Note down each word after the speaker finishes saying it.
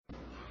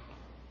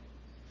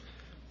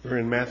We're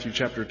in Matthew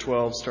chapter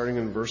 12, starting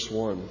in verse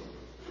 1.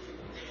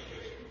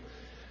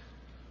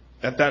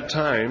 At that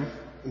time,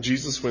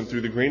 Jesus went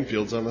through the grain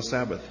fields on the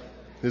Sabbath.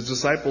 His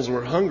disciples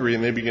were hungry,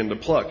 and they began to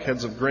pluck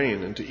heads of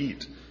grain and to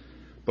eat.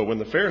 But when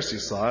the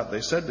Pharisees saw it,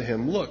 they said to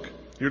him, "Look,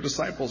 your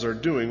disciples are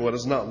doing what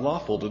is not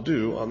lawful to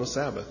do on the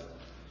Sabbath."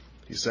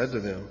 He said to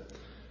them,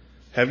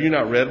 "Have you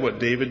not read what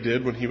David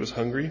did when he was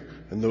hungry,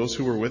 and those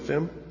who were with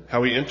him?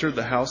 How he entered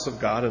the house of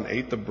God and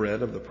ate the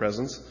bread of the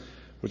presence,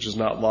 which is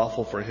not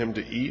lawful for him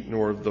to eat,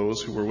 nor of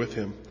those who were with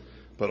him,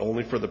 but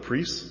only for the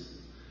priests?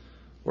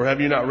 Or have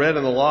you not read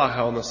in the law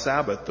how on the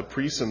Sabbath the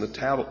priests in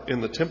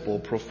the temple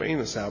profane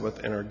the Sabbath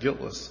and are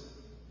guiltless?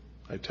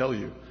 I tell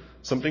you,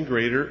 something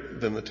greater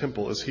than the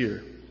temple is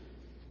here.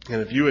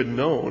 And if you had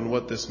known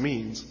what this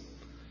means,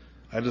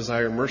 'I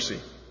desire mercy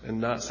and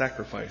not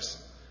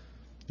sacrifice,'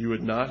 you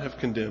would not have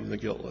condemned the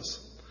guiltless,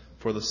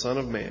 for the Son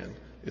of Man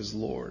is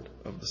Lord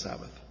of the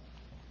Sabbath."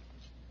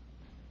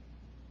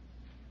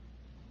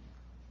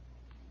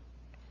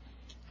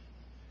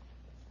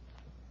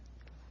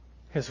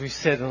 As we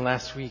said in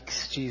last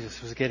week's,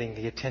 Jesus was getting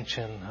the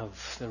attention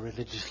of the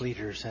religious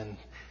leaders, and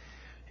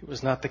it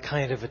was not the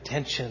kind of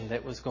attention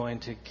that was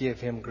going to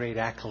give him great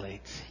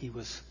accolades. He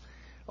was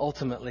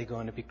ultimately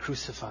going to be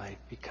crucified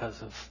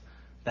because of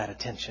that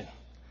attention.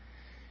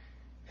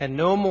 And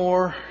no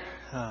more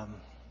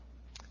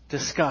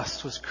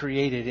disgust was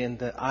created in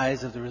the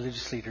eyes of the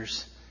religious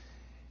leaders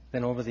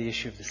than over the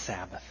issue of the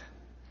Sabbath.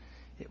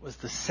 It was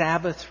the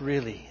Sabbath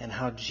really, and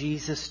how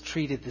Jesus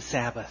treated the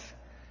Sabbath,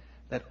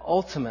 that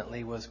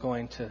ultimately was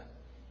going to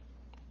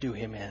do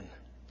him in.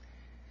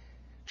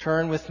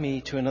 Turn with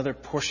me to another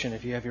portion,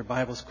 if you have your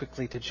Bibles,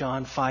 quickly to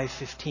John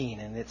 5:15,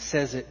 and it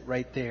says it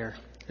right there.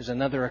 There's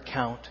another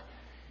account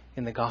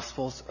in the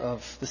Gospels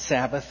of the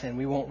Sabbath, and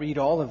we won't read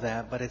all of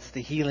that, but it's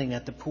the healing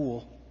at the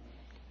pool.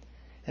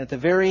 And at the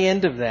very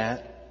end of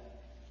that,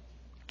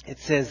 it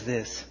says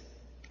this: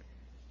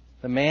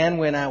 "The man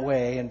went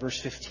away," in verse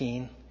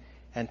 15,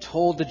 "and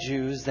told the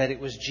Jews that it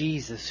was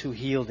Jesus who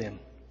healed him.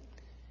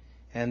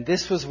 And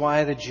this was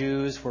why the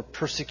Jews were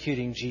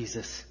persecuting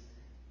Jesus,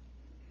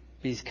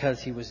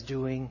 because he was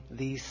doing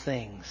these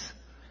things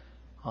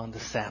on the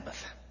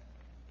Sabbath."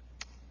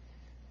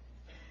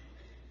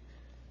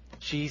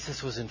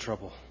 Jesus was in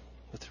trouble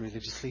with the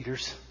religious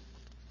leaders.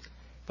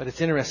 But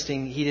it's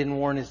interesting, he didn't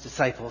warn his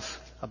disciples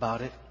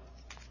about it.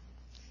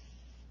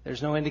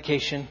 There's no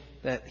indication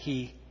that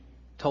he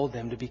told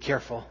them to be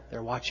careful,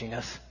 they're watching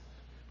us.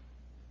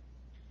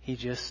 He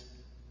just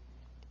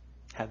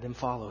had them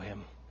follow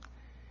him.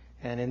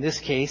 And in this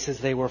case, as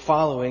they were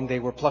following, they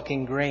were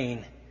plucking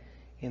grain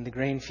in the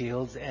grain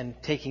fields and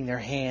taking their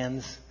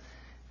hands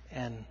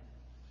and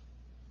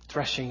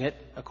threshing it,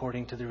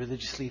 according to the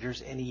religious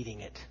leaders, and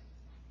eating it.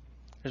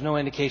 There's no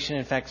indication.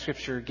 In fact,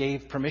 Scripture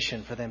gave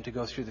permission for them to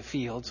go through the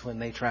fields when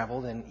they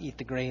traveled and eat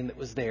the grain that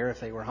was there if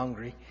they were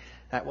hungry.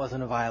 That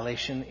wasn't a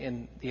violation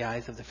in the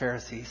eyes of the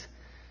Pharisees.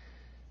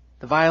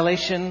 The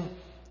violation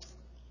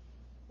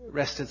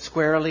rested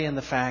squarely in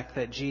the fact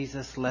that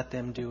Jesus let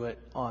them do it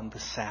on the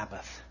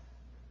Sabbath.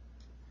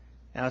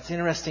 Now, it's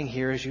interesting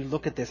here as you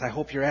look at this. I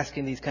hope you're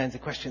asking these kinds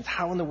of questions.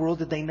 How in the world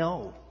did they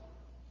know?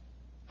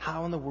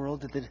 How in the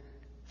world did the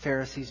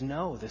Pharisees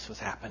know this was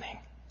happening?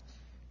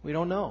 We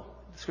don't know.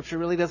 The Scripture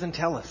really doesn't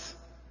tell us.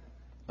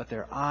 But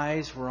their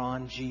eyes were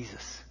on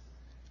Jesus,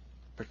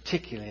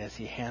 particularly as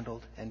he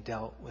handled and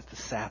dealt with the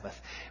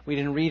Sabbath. We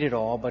didn't read it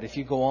all, but if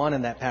you go on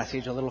in that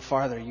passage a little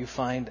farther, you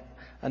find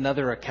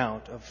another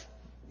account of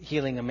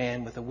healing a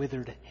man with a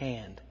withered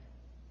hand,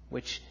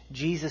 which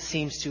Jesus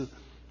seems to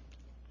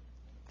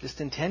just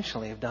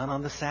intentionally have done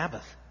on the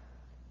Sabbath.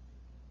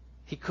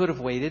 He could have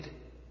waited,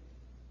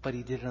 but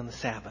he did it on the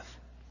Sabbath.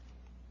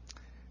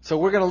 So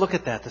we're going to look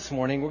at that this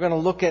morning. We're going to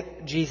look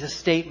at Jesus'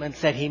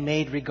 statements that he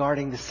made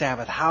regarding the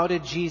Sabbath. How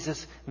did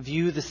Jesus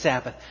view the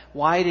Sabbath?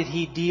 Why did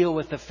he deal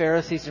with the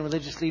Pharisees and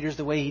religious leaders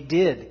the way he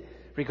did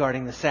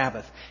regarding the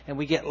Sabbath? And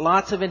we get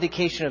lots of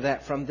indication of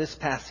that from this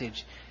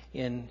passage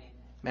in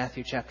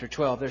Matthew chapter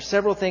 12. There's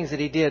several things that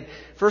he did.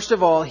 First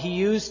of all, he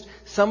used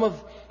some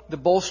of the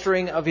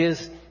bolstering of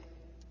his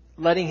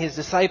letting his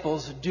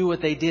disciples do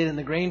what they did in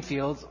the grain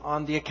fields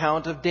on the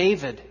account of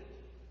David.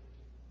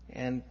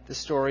 And the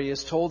story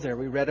is told there.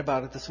 We read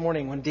about it this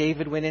morning when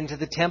David went into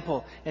the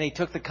temple and he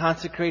took the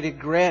consecrated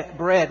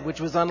bread,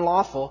 which was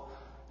unlawful,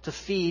 to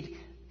feed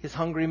his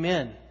hungry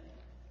men.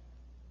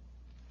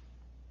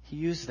 He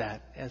used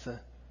that as a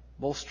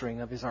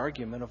bolstering of his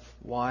argument of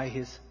why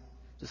his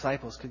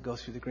disciples could go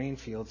through the grain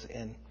fields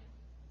and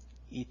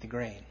eat the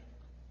grain.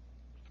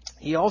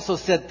 He also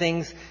said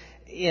things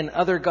in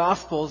other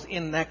Gospels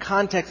in that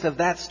context of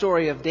that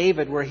story of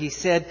David where he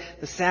said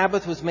the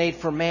Sabbath was made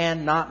for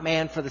man, not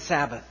man for the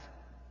Sabbath.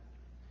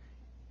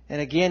 And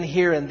again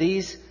here in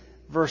these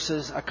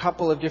verses, a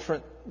couple of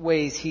different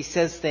ways he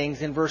says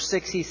things. In verse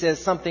 6 he says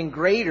something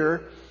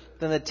greater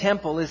than the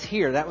temple is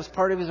here. That was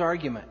part of his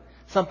argument.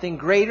 Something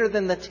greater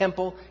than the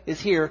temple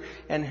is here.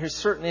 And his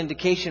certain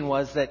indication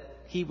was that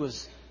he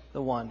was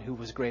the one who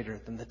was greater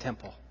than the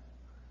temple.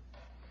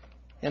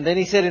 And then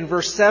he said in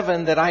verse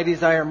 7 that I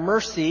desire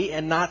mercy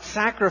and not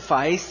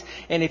sacrifice.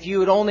 And if you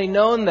had only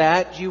known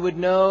that, you would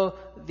know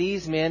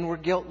these men were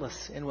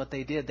guiltless in what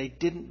they did. They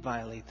didn't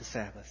violate the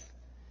Sabbath.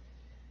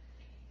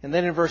 And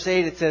then in verse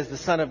 8 it says the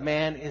Son of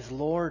Man is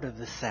Lord of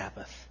the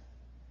Sabbath.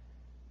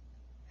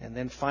 And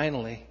then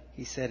finally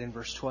he said in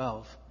verse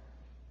 12,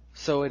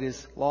 so it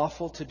is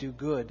lawful to do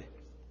good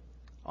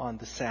on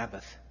the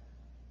Sabbath.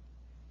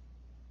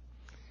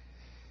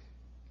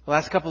 The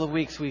last couple of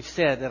weeks we've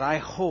said that I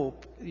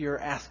hope you're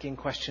asking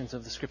questions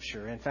of the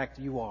Scripture. In fact,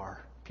 you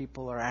are.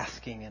 People are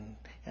asking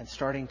and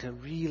starting to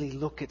really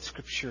look at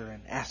Scripture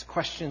and ask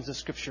questions of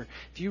Scripture.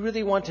 If you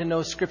really want to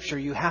know Scripture,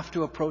 you have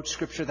to approach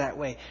Scripture that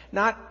way.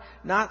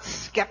 Not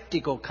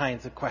skeptical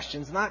kinds of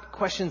questions, not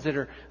questions that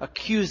are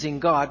accusing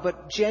God,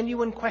 but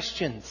genuine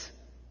questions.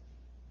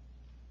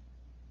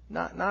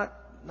 Not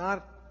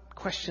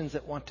questions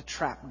that want to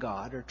trap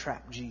God or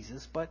trap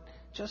Jesus, but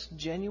just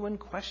genuine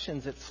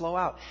questions that flow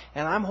out.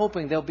 And I'm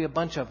hoping there'll be a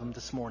bunch of them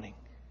this morning,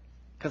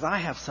 because I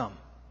have some.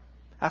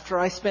 After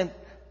I spent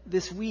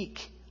this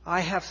week, I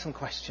have some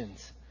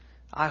questions.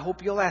 I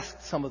hope you'll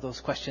ask some of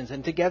those questions,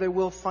 and together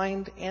we'll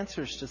find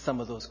answers to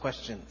some of those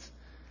questions.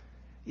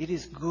 It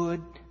is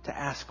good to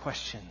ask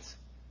questions.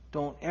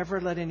 Don't ever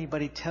let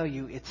anybody tell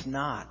you it's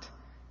not.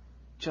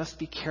 Just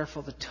be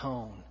careful the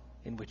tone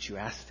in which you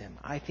ask them.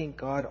 I think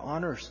God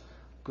honors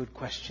good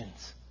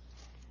questions.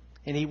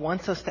 And He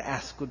wants us to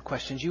ask good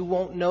questions. You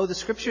won't know the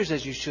Scriptures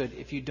as you should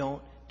if you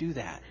don't do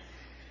that.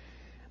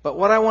 But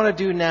what I want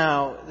to do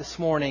now, this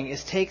morning,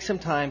 is take some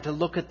time to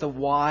look at the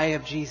why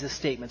of Jesus'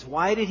 statements.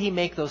 Why did He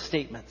make those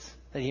statements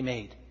that He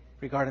made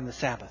regarding the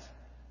Sabbath?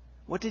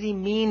 What did He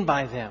mean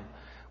by them?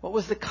 What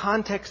was the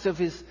context of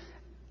His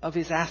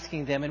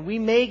asking them? And we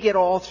may get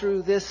all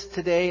through this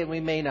today and we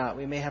may not.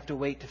 We may have to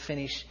wait to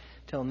finish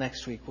till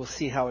next week. We'll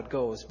see how it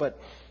goes. But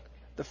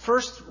the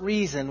first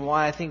reason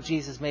why I think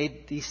Jesus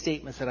made these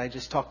statements that I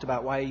just talked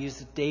about, why He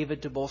used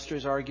David to bolster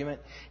His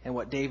argument and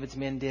what David's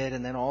men did,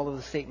 and then all of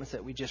the statements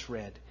that we just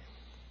read.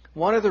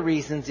 One of the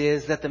reasons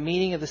is that the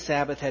meaning of the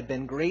Sabbath had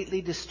been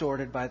greatly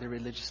distorted by the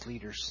religious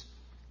leaders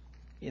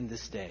in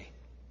this day.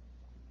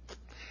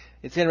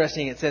 It's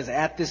interesting, it says,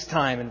 at this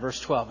time in verse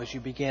 12, as you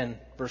begin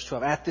verse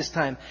 12, at this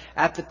time,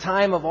 at the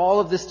time of all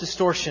of this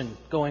distortion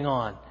going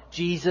on,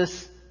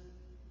 Jesus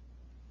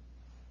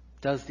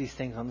does these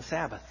things on the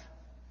Sabbath.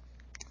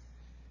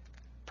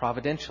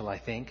 Providential, I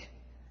think.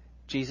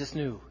 Jesus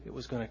knew it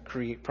was going to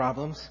create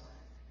problems,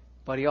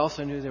 but He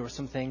also knew there were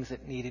some things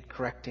that needed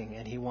correcting,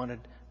 and He wanted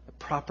a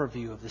proper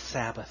view of the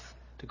Sabbath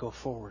to go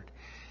forward.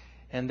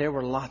 And there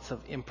were lots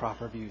of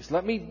improper views.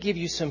 Let me give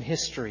you some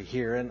history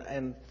here,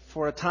 and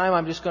for a time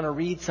I'm just going to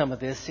read some of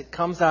this. It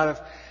comes out of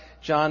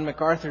John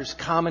MacArthur's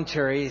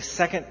commentary, his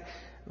second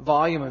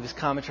volume of his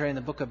commentary in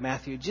the book of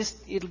Matthew.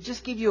 It'll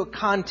just give you a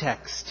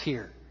context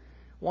here.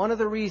 One of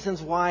the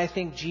reasons why I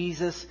think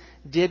Jesus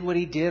did what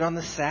He did on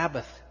the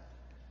Sabbath.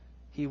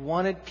 He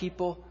wanted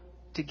people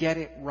to get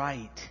it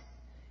right.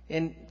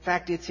 In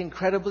fact, it's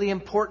incredibly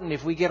important.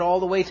 If we get all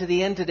the way to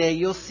the end today,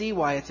 you'll see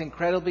why it's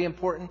incredibly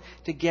important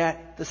to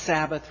get the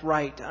Sabbath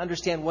right, to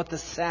understand what the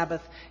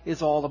Sabbath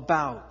is all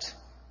about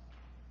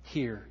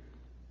here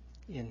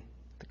in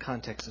the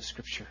context of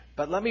Scripture.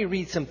 But let me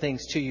read some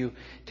things to you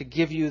to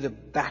give you the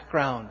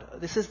background.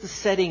 This is the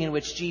setting in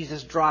which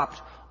Jesus dropped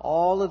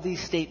all of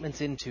these statements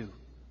into.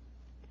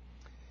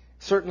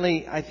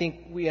 Certainly, I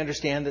think we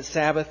understand that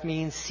Sabbath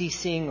means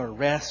ceasing or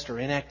rest or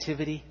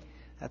inactivity.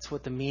 That's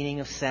what the meaning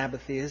of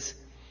Sabbath is.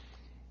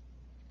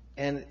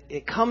 And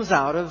it comes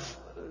out of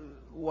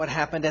what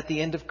happened at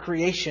the end of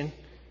creation.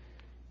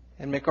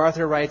 And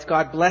MacArthur writes,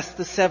 God blessed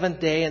the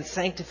seventh day and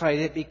sanctified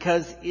it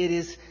because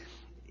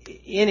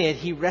in it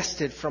He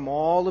rested from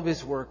all of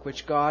His work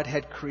which God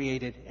had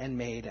created and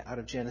made, out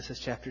of Genesis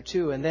chapter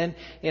 2. And then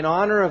in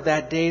honor of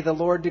that day, the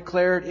Lord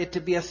declared it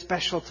to be a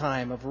special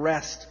time of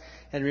rest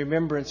and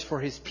remembrance for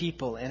His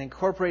people, and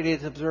incorporated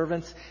its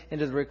observance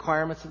into the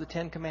requirements of the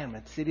Ten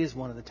Commandments. It is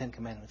one of the Ten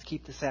Commandments.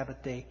 Keep the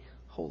Sabbath day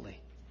holy.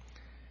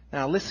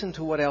 Now listen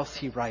to what else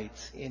he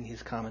writes in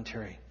his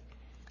commentary.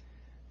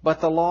 But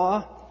that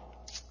law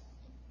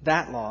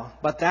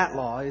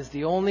is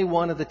the only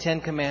one of the Ten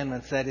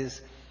Commandments that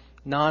is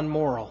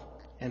non-moral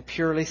and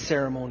purely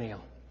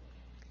ceremonial.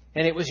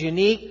 And it was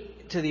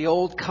unique to the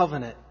Old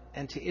Covenant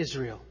and to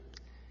Israel.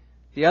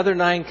 The other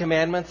 9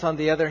 commandments, on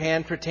the other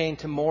hand, pertain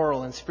to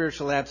moral and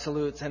spiritual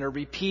absolutes and are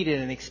repeated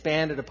and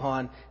expanded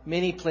upon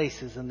many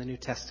places in the New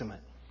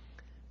Testament.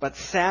 But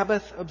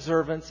Sabbath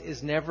observance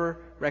is never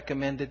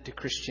recommended to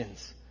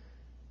Christians,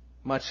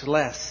 much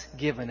less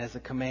given as a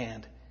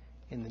command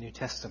in the New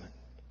Testament.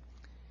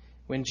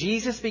 When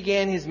Jesus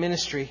began His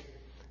ministry,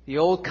 the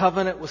Old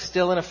Covenant was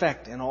still in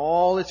effect, and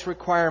all its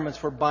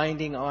requirements were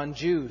binding on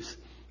Jews,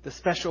 the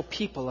special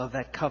people of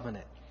that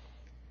covenant.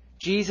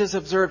 Jesus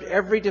observed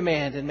every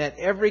demand and met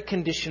every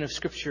condition of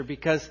Scripture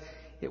because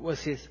it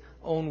was His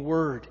own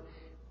word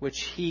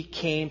which He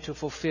came to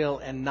fulfill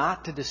and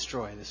not to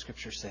destroy, the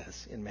Scripture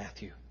says in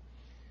Matthew.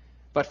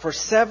 But for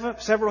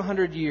several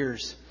hundred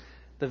years,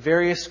 The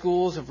various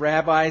schools of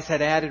rabbis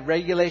had added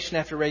regulation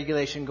after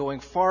regulation,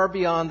 going far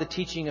beyond the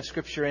teaching of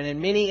Scripture, and in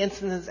many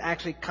instances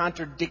actually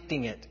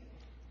contradicting it.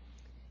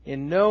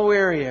 In no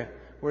area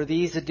were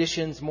these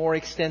additions more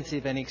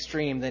extensive and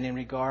extreme than in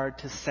regard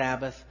to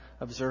Sabbath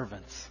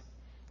observance.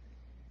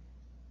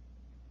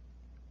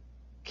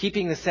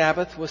 Keeping the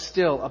Sabbath was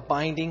still a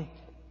binding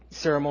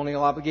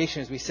ceremonial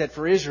obligation, as we said,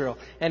 for Israel.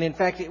 And in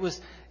fact, it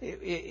was,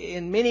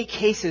 in many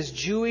cases,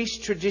 Jewish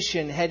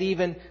tradition had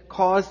even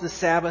caused the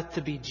Sabbath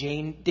to be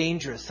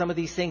dangerous. Some of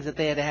these things that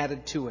they had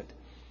added to it.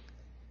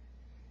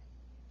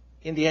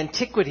 In the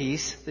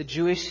Antiquities, the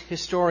Jewish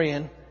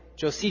historian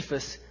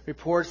Josephus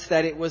reports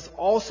that it was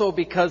also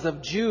because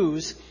of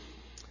Jews,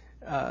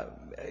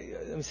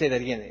 let me say that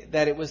again,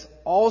 that it was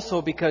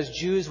also because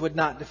Jews would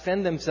not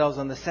defend themselves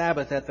on the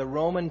Sabbath that the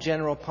Roman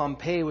general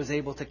Pompey was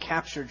able to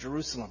capture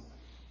Jerusalem.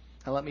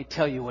 Now let me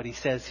tell you what he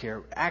says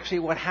here. Actually,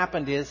 what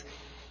happened is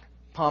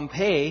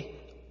Pompey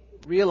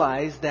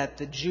realized that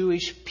the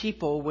Jewish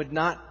people would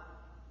not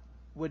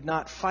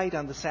fight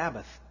on the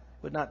Sabbath,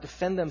 would not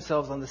defend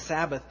themselves on the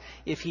Sabbath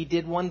if he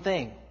did one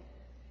thing.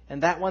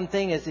 And that one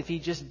thing is if he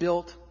just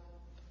built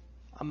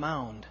a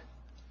mound.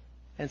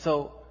 And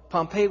so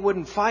Pompey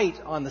wouldn't fight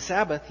on the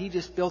Sabbath, he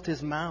just built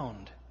his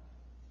mound,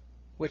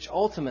 which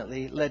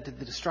ultimately led to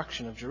the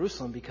destruction of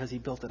Jerusalem because he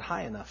built it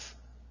high enough.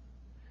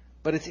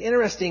 But it's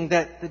interesting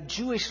that the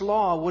Jewish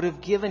law would have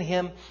given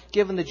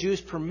the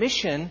Jews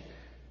permission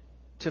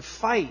to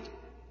fight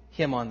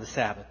him on the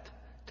Sabbath,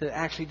 to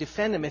actually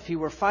defend him if he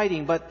were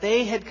fighting. But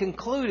they had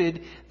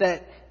concluded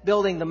that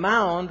building the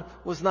mound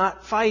was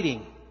not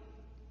fighting.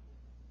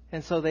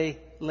 And so they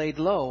laid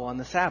low on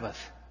the Sabbath.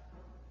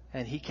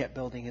 And he kept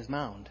building his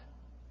mound.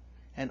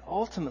 And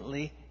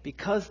ultimately,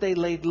 because they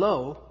laid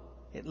low,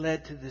 it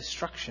led to the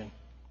destruction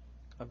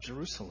of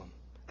Jerusalem.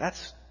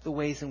 That's the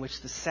ways in which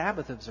the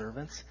Sabbath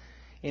observance,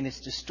 in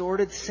its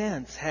distorted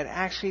sense, had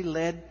actually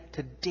led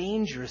to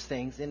dangerous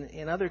things.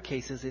 In other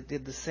cases, it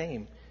did the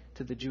same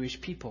to the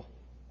Jewish people.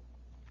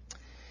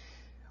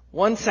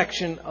 One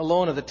section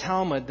alone of the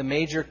Talmud, the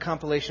major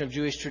compilation of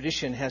Jewish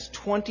tradition, has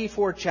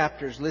 24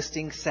 chapters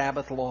listing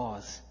Sabbath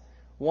laws.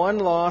 One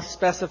law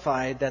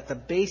specified that the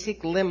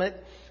basic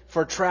limit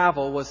for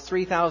travel was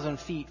 3,000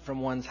 feet from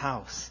one's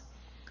house.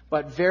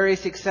 But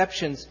various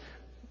exceptions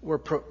were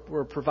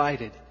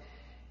provided.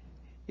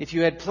 If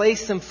you had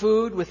placed some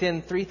food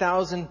within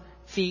 3,000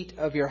 feet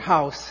of your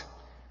house,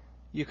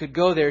 you could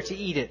go there to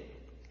eat it.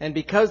 And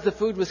because the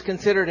food was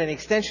considered an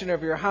extension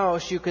of your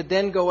house, you could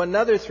then go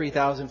another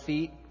 3,000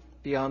 feet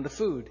beyond the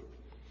food.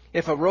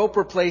 If a rope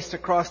were placed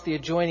across the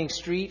adjoining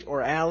street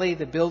or alley,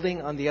 the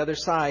building on the other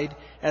side,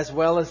 as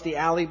well as the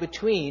alley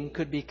between,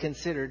 could be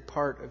considered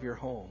part of your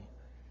home.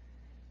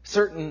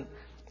 Certain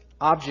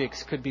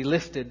objects could be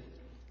lifted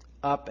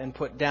up and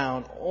put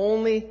down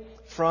only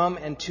from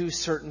and to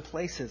certain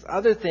places.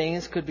 Other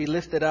things could be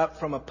lifted up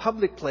from a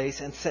public place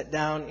and set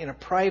down in a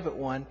private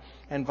one,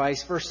 and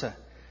vice versa.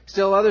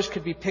 Still others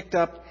could be picked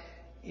up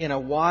in a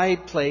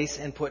wide place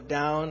and put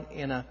down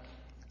in a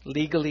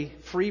legally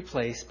free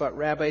place, but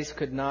rabbis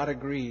could not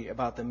agree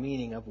about the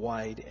meaning of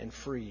wide and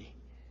free.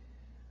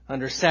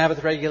 Under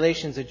Sabbath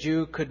regulations, a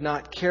Jew could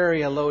not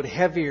carry a load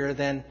heavier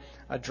than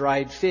a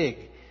dried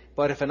fig,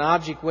 but if an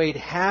object weighed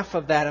half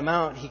of that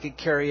amount, he could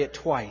carry it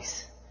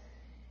twice.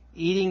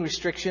 Eating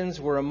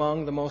restrictions were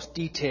among the most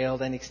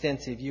detailed and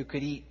extensive. You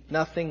could eat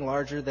nothing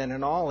larger than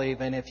an olive,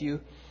 and if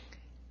you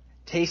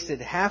tasted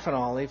half an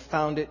olive,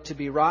 found it to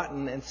be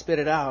rotten, and spit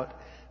it out,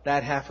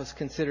 that half was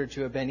considered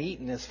to have been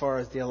eaten as far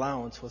as the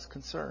allowance was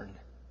concerned.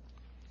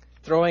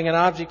 Throwing an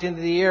object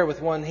into the air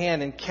with one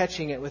hand and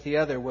catching it with the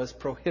other was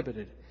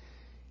prohibited.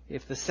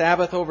 If the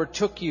Sabbath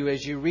overtook you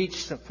as you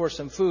reached for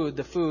some food,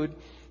 the food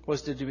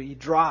was to be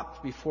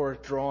dropped before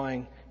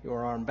drawing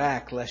your arm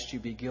back, lest you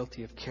be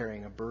guilty of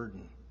carrying a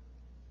burden.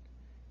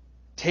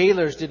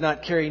 Tailors did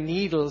not carry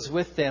needles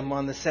with them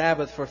on the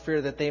Sabbath for fear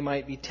that they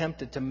might be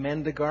tempted to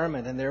mend a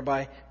garment and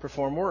thereby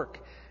perform work.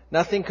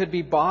 Nothing could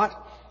be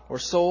bought or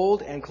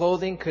sold, and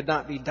clothing could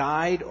not be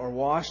dyed or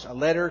washed. A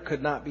letter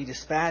could not be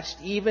dispatched,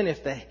 even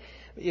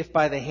if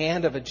by the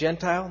hand of a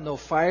Gentile. No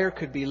fire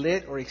could be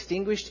lit or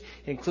extinguished,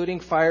 including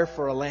fire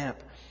for a lamp,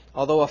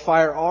 although a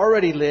fire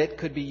already lit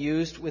could be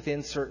used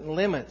within certain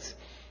limits.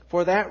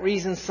 For that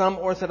reason, some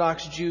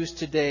Orthodox Jews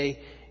today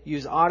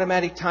use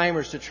automatic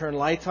timers to turn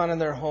lights on in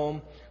their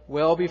home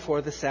well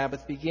before the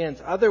Sabbath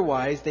begins.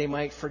 Otherwise, they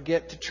might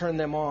forget to turn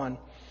them on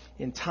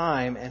in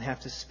time and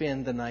have to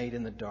spend the night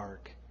in the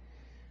dark.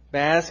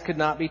 Baths could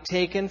not be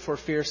taken for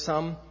fear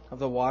some of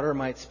the water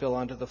might spill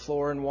onto the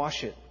floor and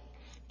wash it.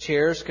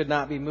 Chairs could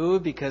not be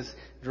moved because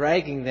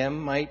dragging them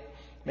might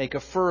make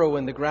a furrow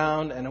in the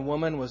ground, and a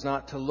woman was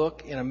not to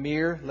look in a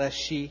mirror lest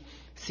she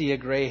see a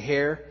gray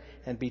hair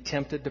and be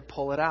tempted to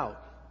pull it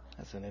out.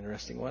 That's an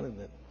interesting one,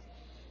 isn't it?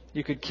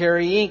 You could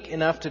carry ink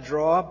enough to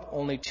draw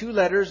only 2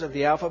 letters of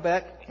the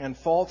alphabet, and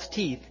false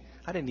teeth,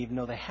 I didn't even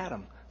know they had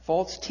them,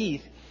 false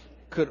teeth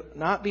could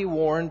not be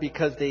worn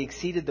because they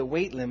exceeded the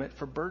weight limit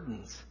for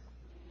burdens.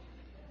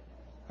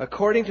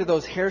 According to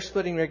those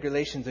hair-splitting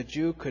regulations, a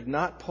Jew could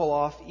not pull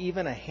off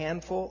even a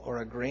handful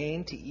or a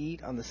grain to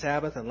eat on the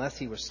Sabbath unless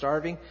he was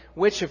starving,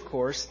 which, of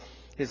course,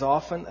 is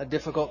often a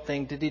difficult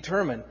thing to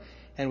determine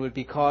and would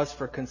be cause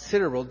for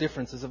considerable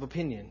differences of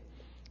opinion.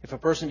 If a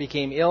person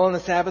became ill on the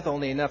Sabbath,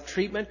 only enough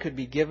treatment could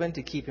be given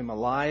to keep him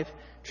alive.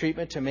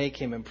 Treatment to make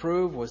him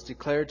improve was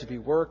declared to be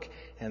work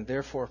and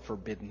therefore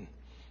forbidden.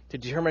 To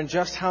determine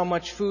just how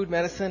much food,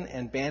 medicine,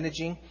 and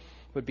bandaging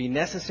would be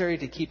necessary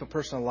to keep a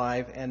person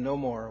alive and no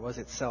more was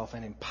itself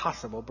an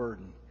impossible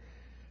burden.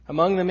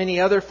 Among the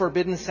many other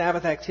forbidden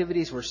Sabbath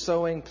activities were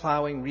sowing,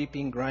 plowing,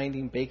 reaping,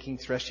 grinding, baking,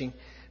 threshing,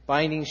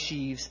 binding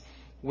sheaves,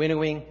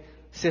 winnowing,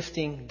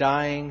 sifting,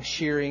 dyeing,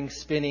 shearing,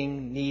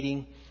 spinning,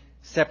 kneading,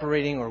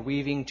 separating or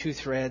weaving 2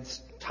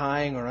 threads,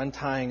 tying or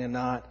untying a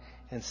knot,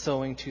 and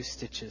sewing 2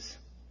 stitches.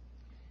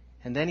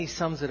 And then he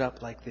sums it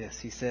up like this.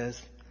 He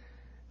says,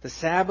 the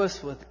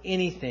Sabbath was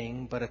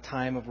anything but a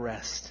time of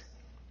rest.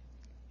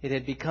 It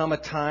had become a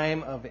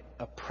time of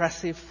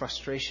oppressive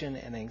frustration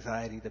and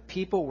anxiety. The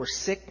people were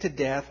sick to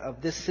death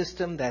of this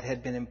system that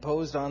had been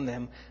imposed on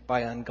them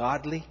by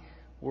ungodly,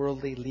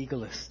 worldly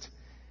legalists.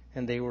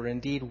 And they were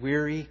indeed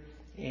weary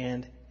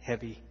and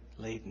heavy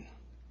laden.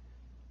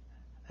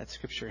 That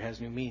scripture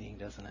has new meaning,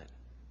 doesn't it?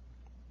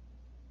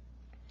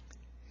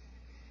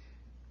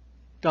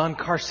 Don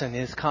Carson,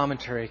 in his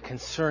commentary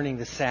concerning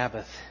the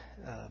Sabbath,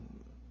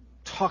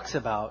 talks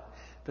about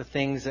the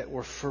things that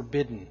were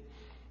forbidden.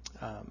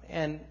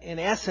 And in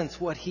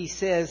essence, what he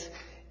says,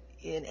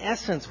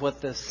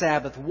 what the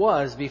Sabbath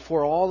was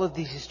before all of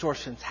these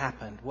distortions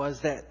happened,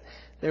 was that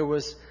there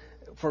was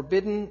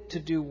forbidden to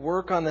do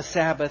work on the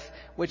Sabbath,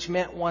 which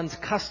meant one's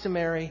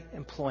customary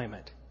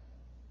employment.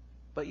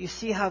 But you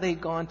see how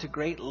they'd gone to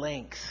great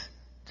lengths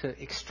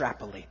to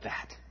extrapolate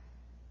that,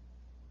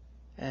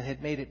 and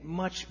had made it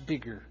much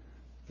bigger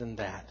than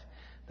that.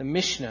 The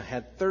Mishnah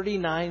had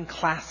 39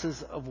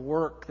 classes of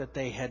work that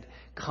they had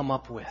come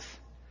up with.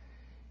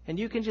 And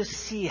you can just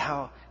see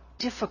how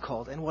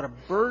difficult and what a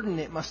burden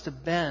it must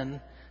have been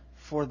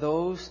for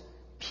those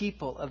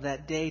people of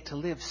that day to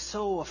live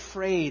so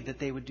afraid that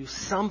they would do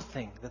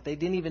something that they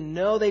didn't even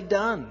know they'd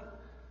done.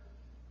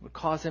 It would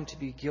cause them to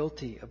be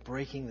guilty of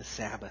breaking the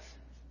Sabbath.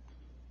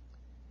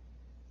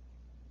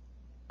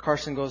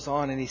 Carson goes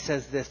on and he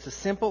says this, the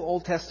simple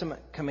Old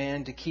Testament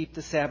command to keep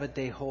the Sabbath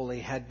day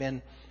holy had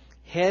been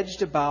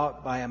hedged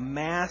about by a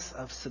mass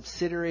of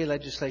subsidiary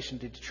legislation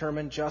to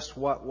determine just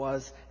what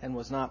was and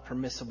was not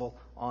permissible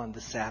on the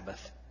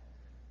Sabbath.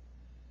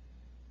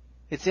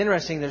 It's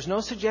interesting, there's no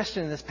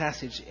suggestion in this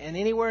passage and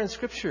anywhere in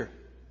Scripture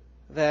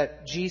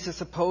that Jesus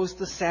opposed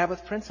the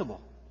Sabbath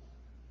principle.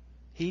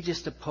 He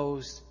just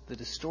opposed the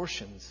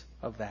distortions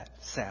of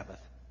that Sabbath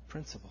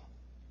principle.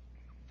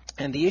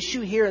 And the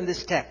issue here in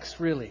this text,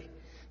 really,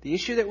 the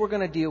issue that we're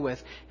going to deal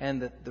with,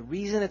 and the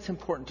reason it's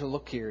important to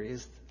look here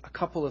is a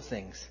couple of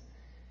things.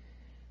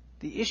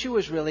 The issue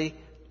is really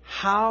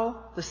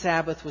how the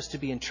Sabbath was to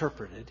be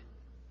interpreted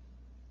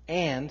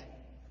and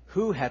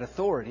who had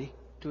authority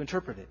to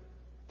interpret it.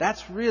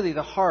 That's really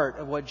the heart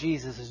of what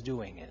Jesus is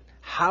doing.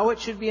 How it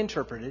should be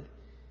interpreted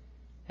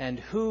and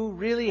who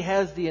really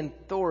has the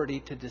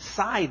authority to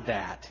decide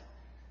that.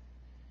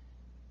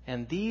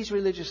 And these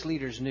religious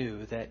leaders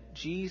knew that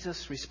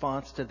Jesus'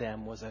 response to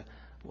them was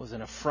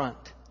an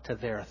affront to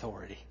their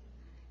authority.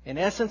 In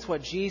essence,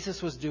 what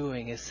Jesus was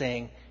doing is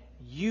saying,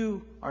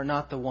 you are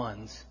not the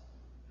ones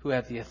who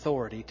have the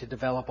authority to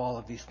develop all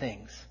of these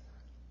things.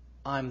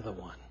 I'm the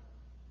one.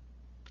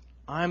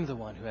 I'm the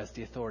one who has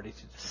the authority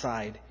to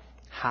decide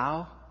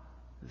how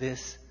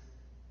this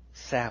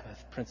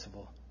Sabbath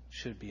principle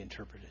should be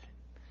interpreted.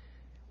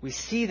 We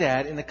see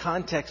that in the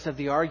context of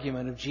the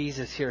argument of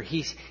Jesus here.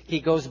 He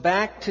goes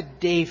back to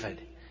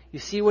David. You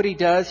see what he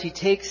does? He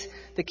takes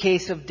the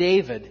case of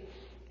David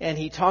and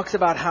he talks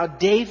about how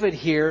David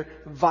here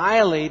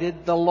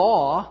violated the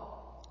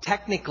law,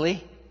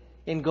 technically,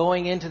 in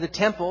going into the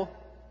temple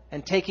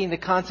and taking the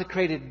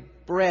consecrated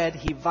bread.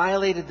 He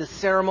violated the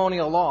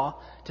ceremonial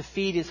law to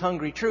feed his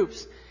hungry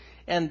troops.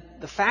 And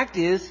the fact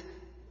is,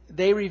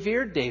 they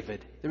revered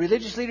David. The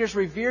religious leaders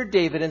revered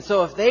David. And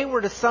so if they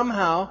were to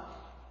somehow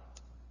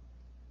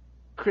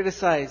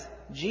criticize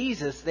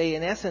Jesus, they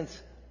in essence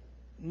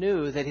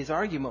knew that his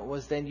argument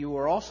was then you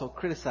were also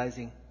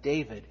criticizing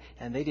David.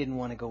 And they didn't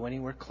want to go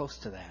anywhere close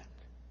to that.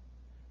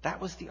 That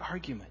was the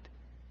argument.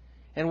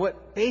 And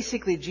what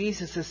basically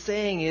Jesus is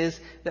saying is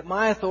that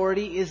my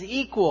authority is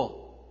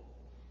equal,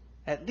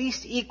 at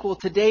least equal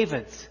to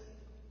David's.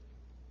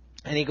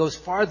 And he goes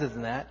farther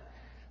than that.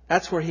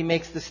 That's where he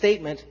makes the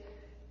statement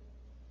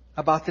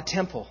about the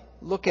temple.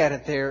 Look at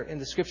it there in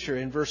the scripture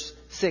in verse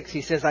 6.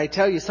 He says, I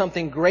tell you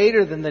something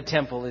greater than the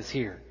temple is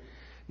here.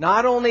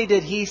 Not only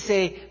did he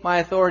say my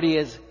authority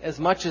is as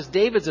much as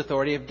David's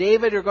authority. If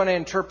David are going to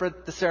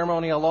interpret the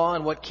ceremonial law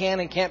and what can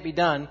and can't be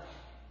done,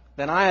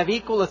 then I have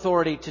equal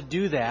authority to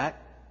do that.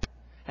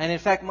 And in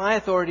fact, my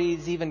authority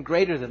is even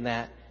greater than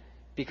that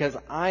because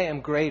I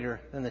am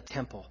greater than the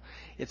temple.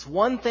 It's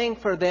one thing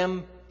for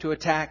them to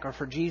attack or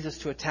for Jesus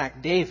to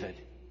attack David,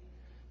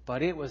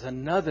 but it was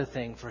another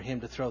thing for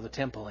him to throw the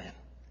temple in.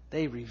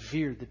 They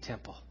revered the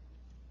temple.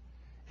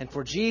 And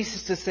for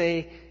Jesus to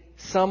say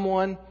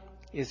someone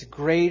is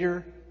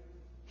greater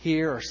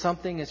here or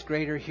something is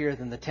greater here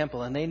than the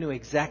temple, and they knew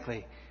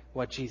exactly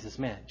what Jesus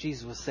meant.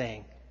 Jesus was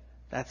saying,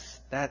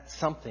 that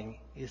something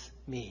is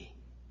me.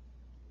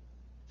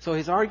 So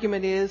his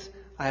argument is,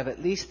 I have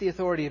at least the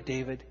authority of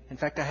David. In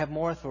fact, I have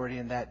more authority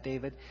than that,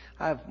 David.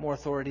 I have more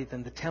authority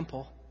than the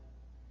temple.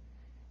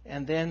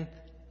 And then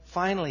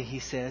finally he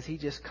says, he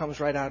just comes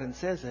right out and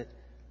says it,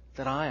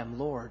 that I am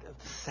Lord of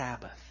the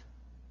Sabbath.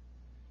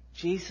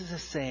 Jesus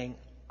is saying,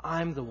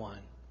 I'm the one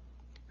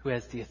who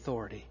has the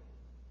authority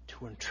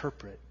to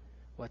interpret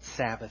what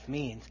Sabbath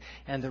means.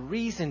 And the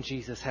reason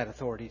Jesus had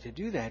authority to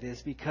do that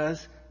is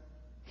because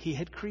he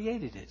had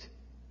created it.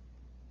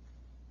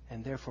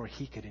 And therefore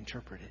he could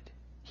interpret it.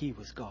 He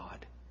was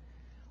God.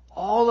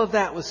 All of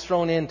that was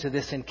thrown into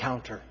this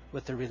encounter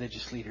with the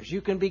religious leaders.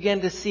 You can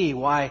begin to see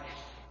why,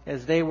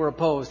 as they were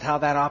opposed, how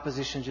that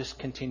opposition just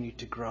continued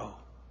to grow.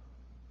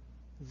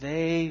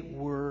 They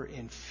were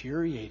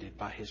infuriated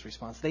by his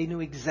response. They knew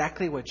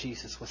exactly what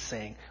Jesus was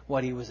saying,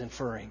 what he was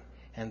inferring,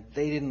 and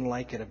they didn't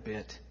like it a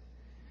bit.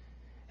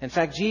 In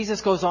fact,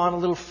 Jesus goes on a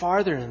little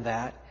farther than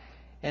that,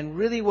 and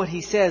really what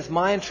he says,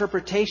 my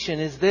interpretation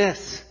is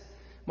this.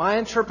 My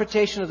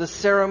interpretation of the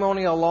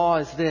ceremonial law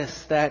is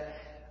this, that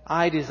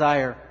I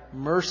desire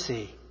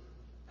mercy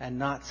and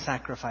not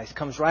sacrifice.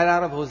 Comes right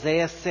out of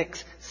Hosea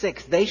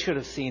 6:6. They should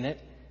have seen it.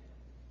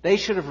 They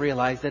should have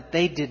realized that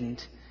they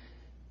didn't.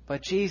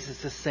 But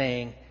Jesus is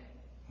saying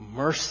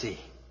mercy,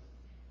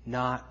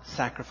 not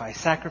sacrifice.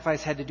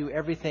 Sacrifice had to do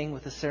everything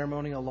with the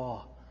ceremonial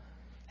law.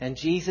 And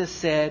Jesus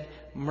said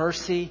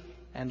mercy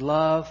and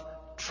love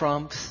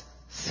trumps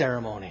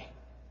ceremony.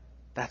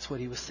 That's what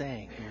he was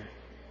saying here.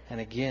 And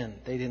again,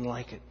 they didn't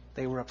like it.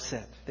 They were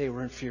upset. They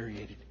were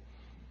infuriated.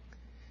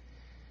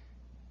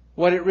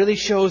 What it really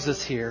shows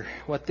us here,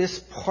 what this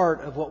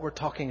part of what we're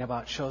talking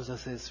about shows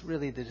us, is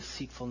really the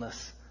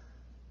deceitfulness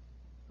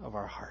of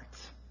our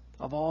hearts.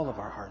 Of all of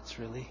our hearts,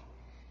 really.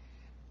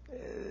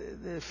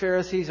 The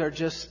Pharisees are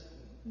just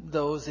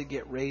those that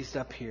get raised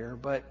up here,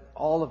 but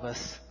all of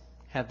us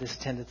have this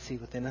tendency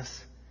within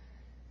us.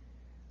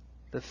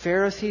 The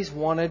Pharisees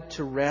wanted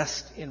to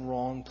rest in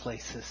wrong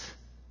places.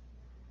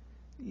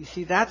 You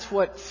see, that's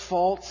what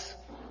false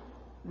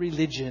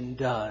religion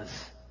does.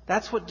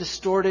 That's what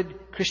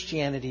distorted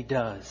Christianity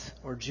does,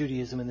 or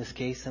Judaism in this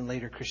case, and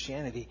later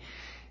Christianity.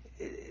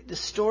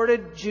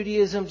 Distorted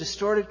Judaism,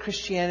 distorted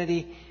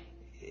Christianity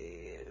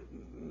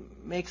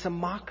makes a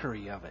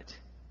mockery of it.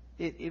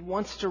 It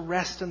wants to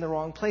rest in the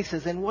wrong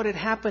places. And what had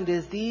happened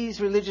is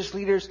these religious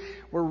leaders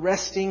were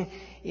resting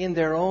in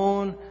their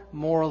own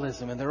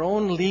moralism, in their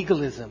own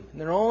legalism, in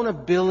their own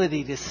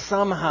ability to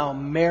somehow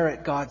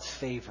merit God's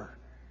favor.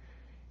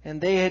 And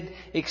they had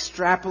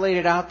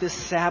extrapolated out this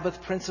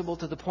Sabbath principle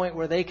to the point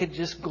where they could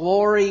just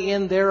glory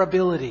in their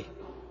ability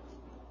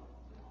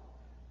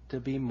to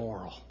be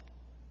moral.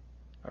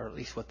 Or at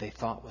least what they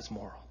thought was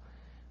moral.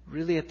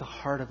 Really at the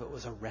heart of it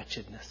was a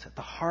wretchedness. At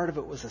the heart of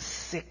it was a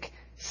sick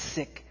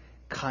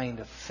kind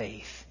of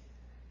faith.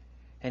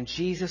 And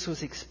Jesus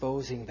was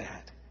exposing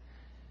that.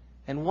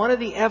 And one of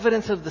the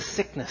evidence of the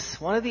sickness,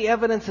 one of the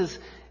evidences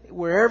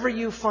wherever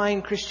you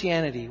find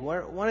Christianity,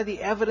 one of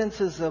the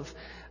evidences of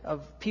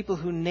people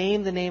who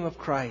name the name of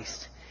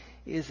Christ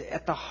is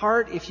at the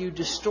heart, if you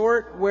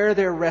distort where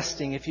they're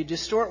resting, if you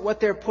distort what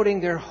they're putting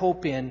their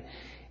hope in,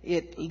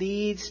 it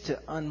leads to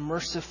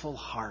unmerciful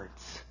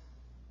hearts.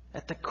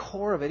 At the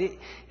core of it,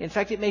 in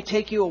fact, it may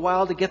take you a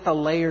while to get the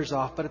layers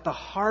off, but at the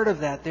heart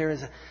of that, there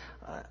is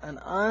an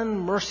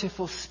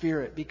unmerciful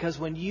spirit. Because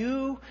when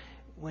you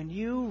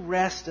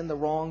rest in the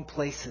wrong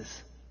places,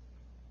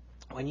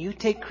 when you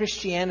take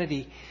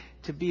Christianity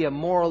to be a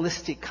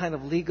moralistic kind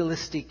of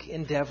legalistic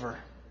endeavor,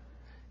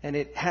 and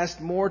it has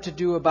more to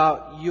do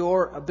about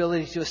your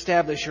ability to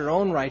establish your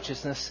own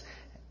righteousness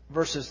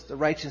versus the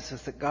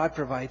righteousness that God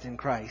provides in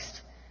Christ,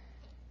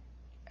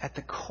 at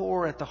the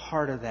core, at the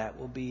heart of that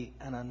will be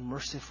an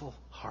unmerciful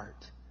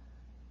heart.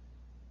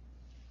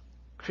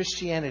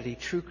 Christianity,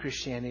 true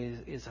Christianity,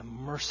 is a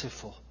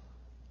merciful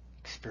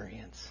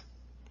experience.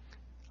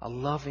 A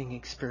loving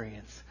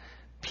experience.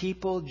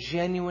 People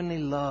genuinely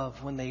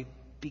love when they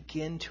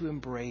begin to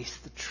embrace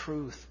the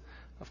truth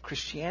of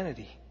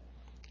Christianity.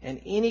 And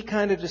any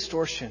kind of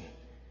distortion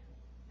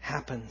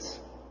happens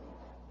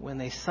when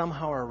they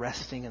somehow are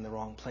resting in the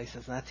wrong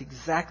places. And that's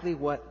exactly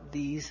what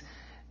these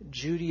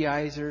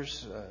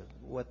Judaizers,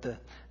 what the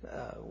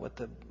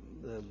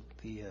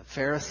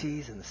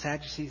Pharisees and the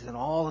Sadducees and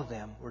all of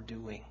them were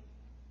doing.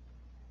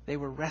 They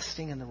were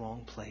resting in the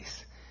wrong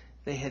place.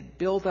 They had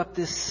built up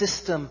this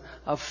system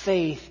of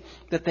faith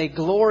that they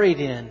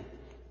gloried in,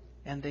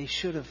 and they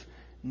should have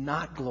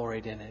not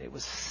gloried in it. It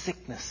was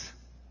sickness.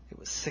 It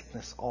was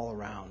sickness all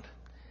around.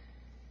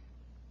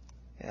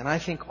 And I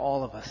think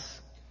all of us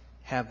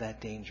have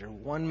that danger.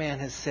 One man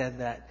has said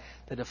that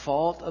the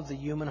default of the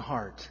human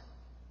heart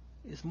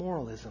is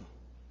moralism.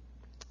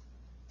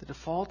 The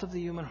default of the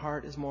human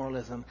heart is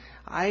moralism.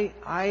 I,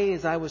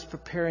 as I was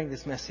preparing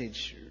this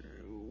message,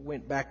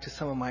 went back to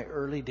some of my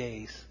early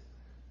days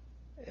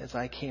as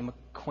I came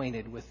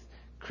acquainted with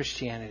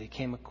Christianity,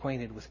 came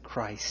acquainted with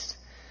Christ.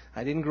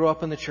 I didn't grow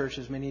up in the church,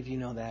 as many of you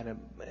know that,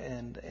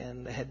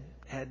 and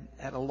had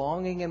a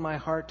longing in my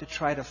heart to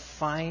try to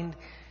find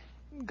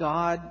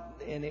God,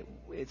 and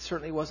it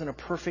certainly wasn't a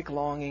perfect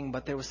longing,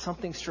 but there was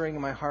something stirring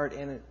in my heart.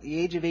 And at the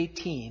age of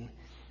 18,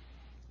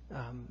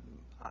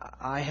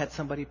 I had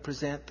somebody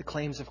present the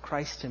claims of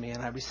Christ to me,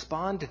 and I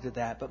responded to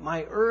that. But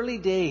my early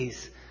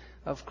days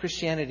of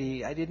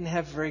Christianity, I didn't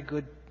have very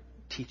good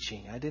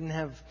teaching. I didn't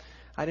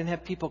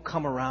have people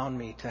come around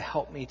me to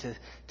help me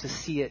to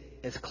see it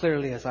as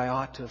clearly as I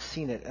ought to have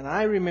seen it. And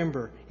I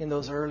remember in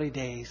those early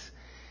days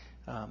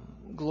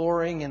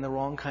glorying in the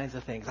wrong kinds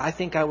of things. I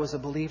think I was a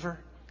believer.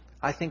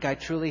 I think I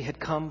truly had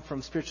come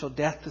from spiritual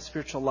death to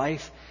spiritual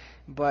life.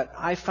 But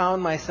I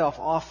found myself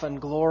often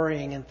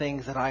glorying in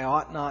things that I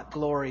ought not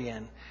glory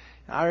in.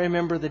 I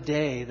remember the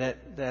day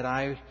that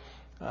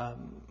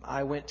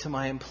I went to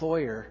my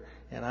employer,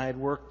 and I had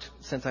worked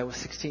since I was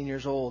 16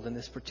 years old in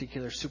this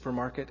particular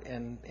supermarket,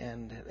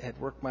 and had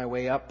worked my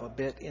way up a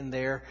bit in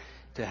there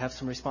to have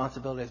some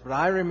responsibilities. But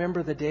I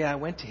remember the day I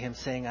went to him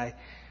saying,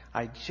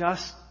 I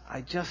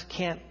just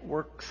can't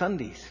work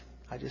Sundays.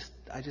 I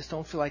just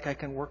don't feel like I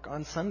can work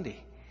on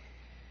Sunday.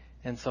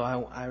 And so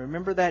I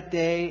remember that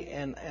day,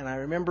 and I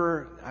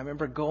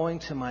remember going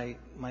to my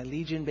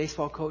Legion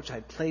baseball coach.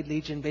 I'd played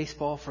Legion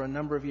baseball for a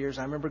number of years.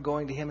 I remember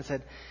going to him and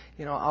said,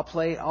 I'll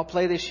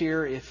play this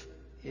year if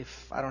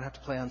I don't have to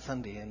play on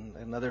Sunday. And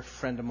another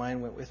friend of mine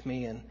went with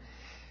me, and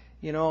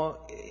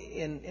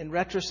in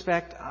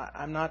retrospect,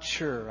 I'm not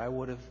sure I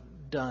would have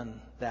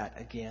done that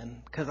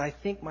again, because I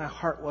think my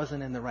heart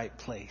wasn't in the right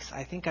place.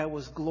 I think I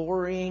was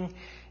glorying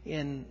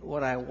in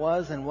what I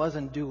was and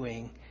wasn't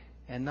doing,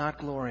 and not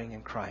glorying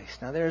in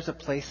Christ. Now, there's a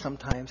place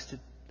sometimes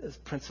as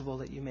principle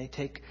that you may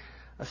take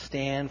a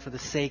stand for the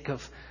sake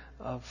of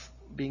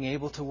being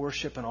able to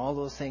worship and all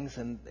those things,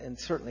 and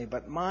certainly,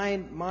 but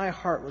my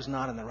heart was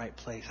not in the right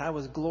place. I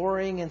was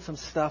glorying in some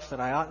stuff that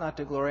I ought not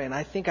to glory, and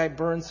I think I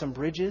burned some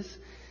bridges.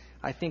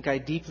 I think I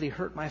deeply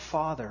hurt my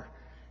father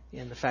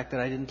in the fact that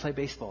I didn't play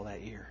baseball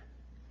that year.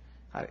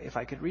 If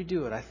I could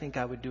redo it, I think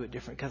I would do it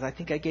different, because I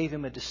think I gave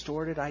him a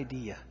distorted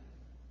idea.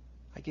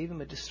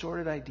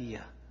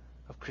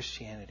 Of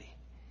Christianity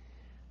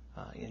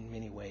in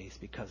many ways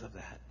because of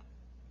that.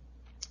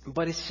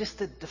 But it's just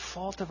the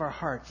default of our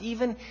hearts.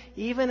 Even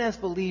as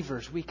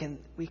believers, we can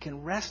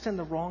rest in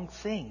the wrong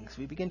things.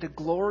 We begin to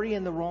glory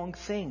in the wrong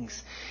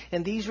things.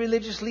 And these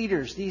religious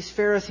leaders, these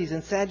Pharisees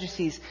and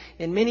Sadducees,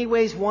 in many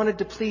ways wanted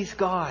to please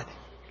God.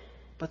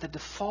 But the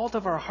default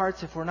of our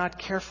hearts, if we're not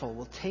careful,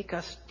 will take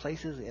us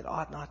places it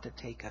ought not to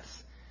take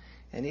us.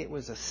 And it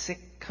was a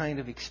sick kind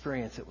of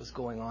experience that was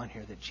going on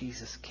here that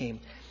Jesus came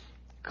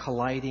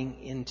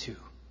colliding into.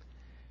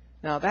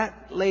 Now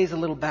that lays a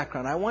little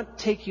background. I want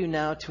to take you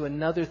now to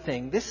another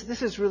thing.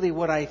 This is really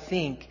what I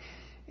think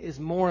is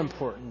more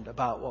important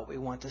about what we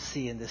want to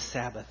see in this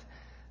Sabbath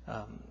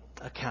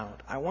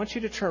account. I want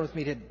you to turn with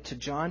me to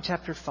John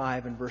chapter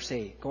 5 and verse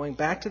 8. Going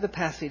back to the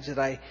passage that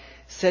I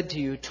said to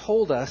you,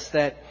 told us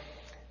that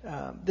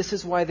this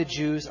is why the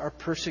Jews are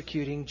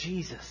persecuting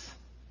Jesus.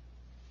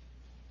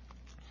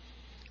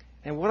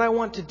 And what I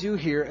want to do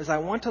here is I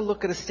want to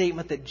look at a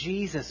statement that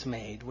Jesus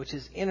made, which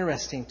is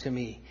interesting to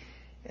me.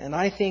 And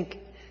I think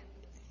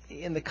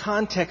in the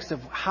context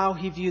of how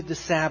he viewed the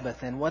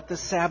Sabbath and what the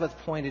Sabbath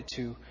pointed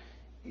to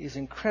is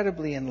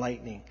incredibly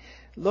enlightening.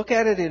 Look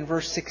at it in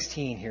verse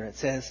 16 here. It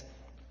says,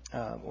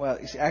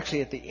 it's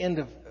actually at the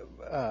end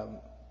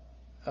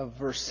of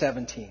verse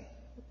 17.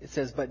 It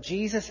says, but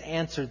Jesus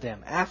answered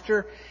them.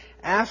 After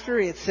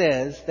it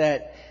says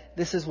that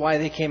this is why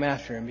they came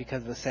after him,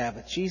 because of the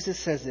Sabbath. Jesus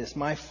says this,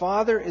 my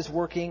Father is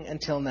working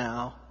until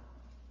now,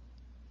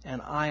 and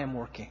I am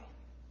working.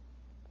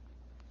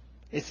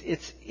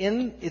 It's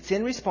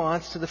in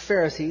response to the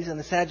Pharisees and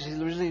the Sadducees,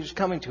 the religious leaders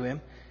coming to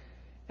him,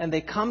 and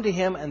they come to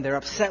him and they're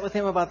upset with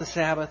him about the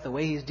Sabbath, the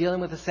way he's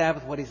dealing with the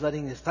Sabbath, what he's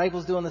letting his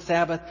disciples do on the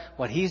Sabbath,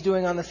 what he's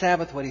doing on the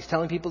Sabbath, what he's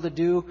telling people to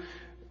do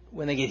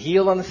when they get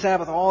healed on the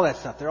Sabbath, all that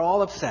stuff. They're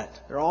all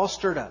upset. They're all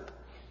stirred up.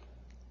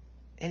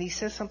 And he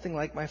says something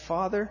like, my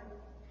Father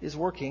is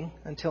working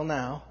until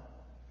now,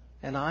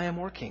 and I am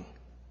working.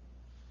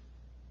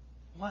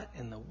 What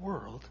in the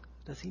world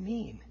does he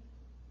mean?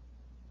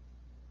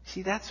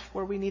 See, that's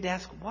where we need to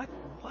ask, what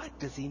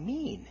does he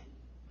mean?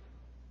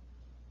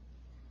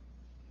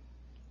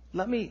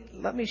 Let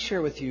me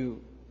share with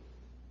you,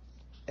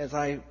 as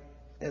I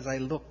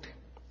looked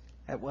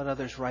at what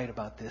others write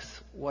about this,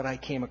 what I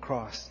came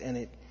across, and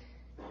it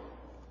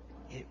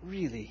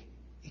really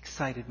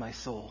excited my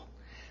soul.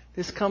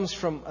 This comes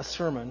from a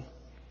sermon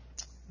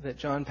that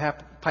John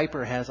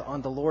Piper has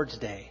on the Lord's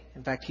Day.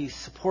 In fact, he's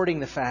supporting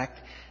the fact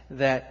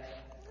that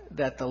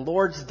the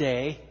Lord's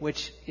Day,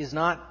 which is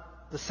not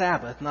the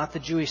Sabbath, not the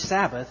Jewish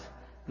Sabbath,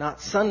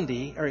 not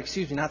Saturday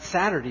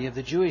of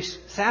the Jewish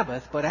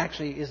Sabbath, but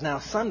actually is now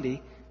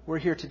Sunday. We're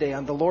here today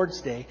on the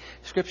Lord's Day.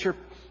 Scripture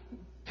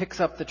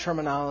picks up the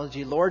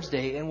terminology Lord's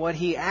Day, and what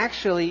he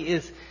actually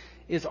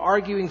is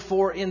arguing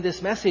for in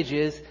this message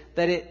is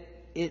that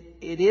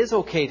is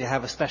okay to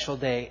have a special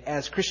day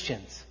as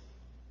Christians,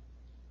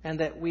 and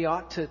that we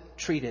ought to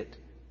treat it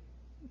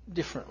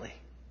differently.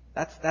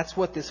 That's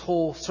what this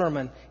whole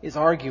sermon is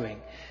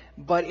arguing.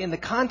 But in the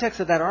context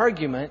of that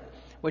argument,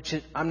 which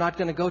I'm not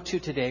going to go to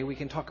today, we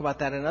can talk about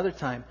that another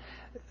time.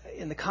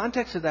 In the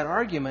context of that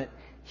argument,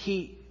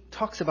 he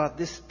talks about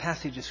this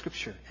passage of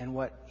Scripture and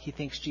what he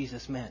thinks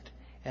Jesus meant.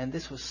 And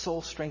this was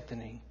soul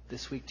strengthening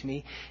this week to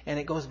me. And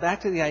it goes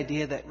back to the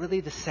idea that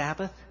really the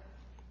Sabbath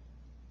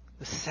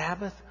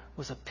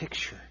was a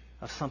picture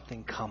of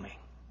something coming.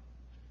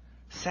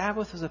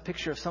 Sabbath was a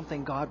picture of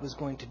something God was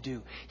going to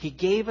do. He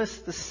gave us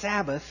the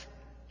Sabbath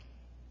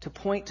to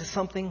point to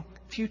something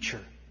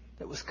future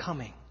that was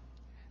coming.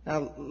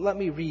 Now, let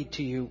me read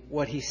to you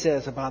what he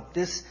says about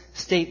this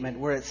statement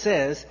where it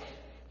says,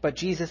 "But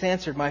Jesus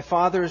answered, 'My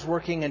Father is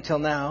working until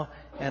now,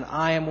 and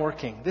I am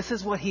working.'" This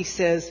is what he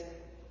says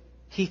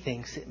he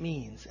thinks it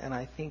means, and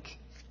I think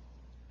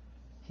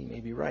he may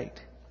be right.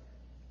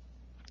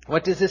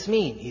 What does this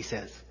mean, he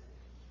says?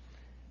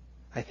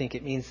 I think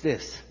it means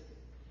this.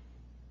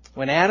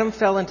 When Adam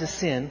fell into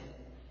sin,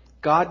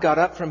 God got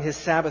up from his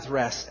Sabbath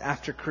rest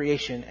after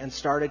creation and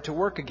started to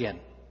work again.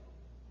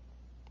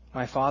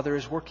 My Father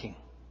is working.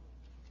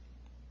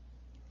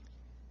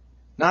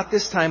 Not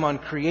this time on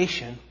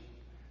creation,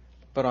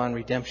 but on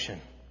redemption.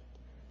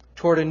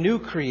 Toward a new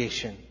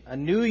creation, a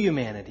new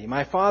humanity.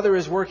 My Father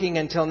is working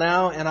until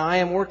now, and I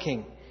am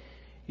working.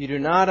 You do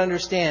not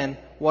understand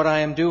what I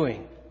am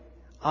doing.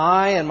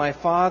 I and my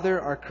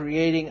Father are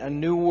creating a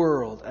new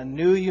world, a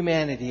new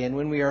humanity, and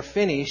when we are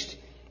finished,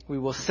 we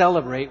will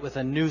celebrate with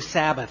a new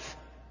Sabbath.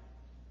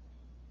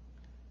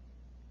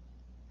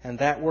 And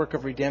that work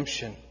of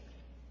redemption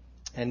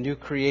and new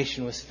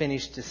creation was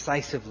finished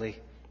decisively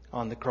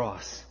on the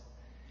cross.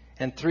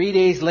 And 3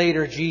 days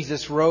later,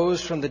 Jesus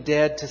rose from the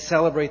dead to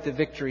celebrate the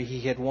victory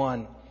he had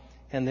won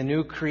and the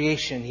new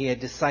creation he had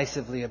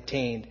decisively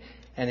obtained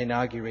and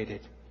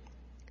inaugurated.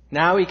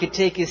 Now he could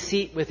take his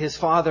seat with his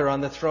Father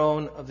on the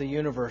throne of the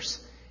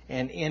universe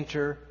and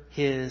enter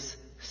his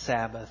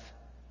Sabbath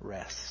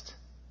rest.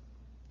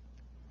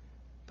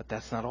 But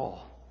that's not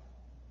all.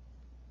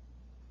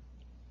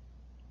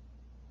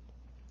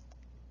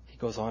 He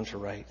goes on to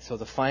write, "So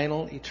the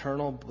final,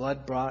 eternal,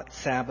 blood-bought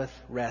Sabbath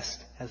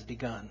rest has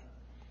begun.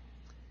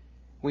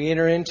 We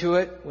enter into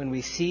it when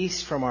we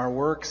cease from our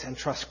works and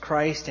trust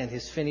Christ and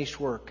his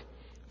finished work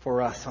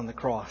for us on the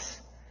cross.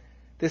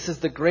 This is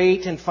the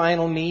great and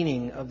final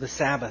meaning of the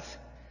Sabbath.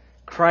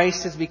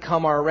 Christ has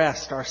become our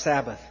rest, our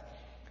Sabbath.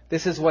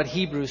 This is what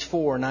Hebrews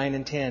 4, 9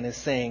 and 10 is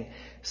saying.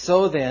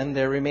 So then,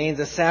 there remains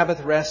a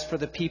Sabbath rest for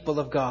the people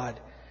of God.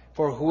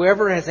 For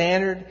whoever has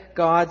entered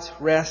God's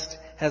rest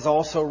has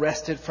also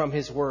rested from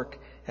his work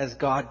as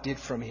God did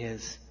from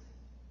his."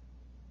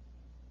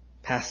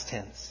 Past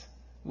tense.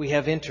 We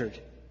have entered.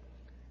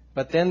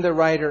 But then the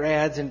writer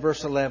adds in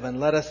verse 11,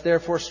 "Let us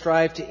therefore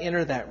strive to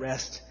enter that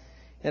rest."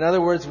 In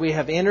other words, we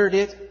have entered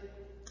it,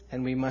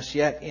 and we must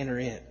yet enter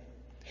it.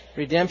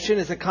 Redemption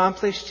is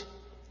accomplished.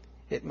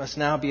 It must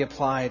now be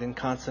applied and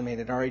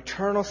consummated. Our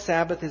eternal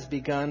Sabbath is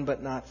begun,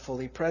 but not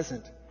fully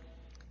present.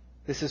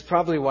 This is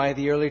probably why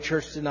the early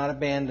church did not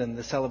abandon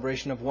the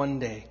celebration of one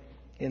day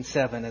in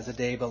 7 as a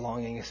day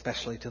belonging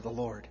especially to the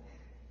Lord.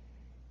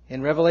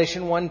 In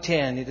Revelation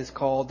 1:10, it is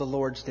called the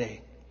Lord's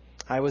Day.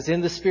 I was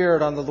in the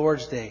Spirit on the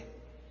Lord's Day.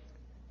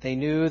 They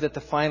knew that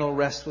the final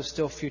rest was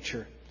still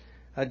future.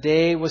 A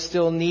day was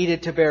still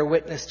needed to bear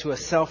witness to a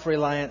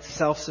self-reliant,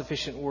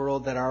 self-sufficient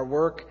world that our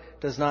work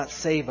does not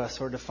save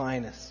us or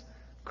define us.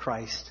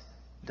 Christ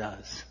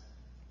does.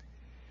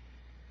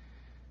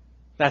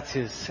 That's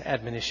his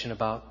admonition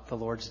about the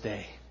Lord's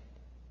Day.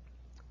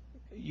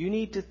 You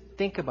need to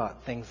think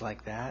about things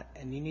like that,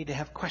 and you need to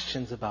have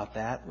questions about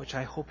that, which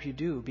I hope you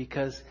do,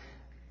 because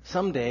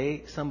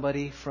someday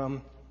somebody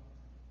from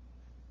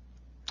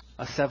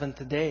a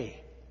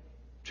Seventh-day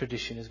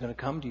tradition is going to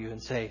come to you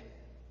and say,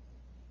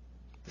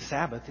 the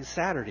Sabbath is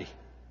Saturday.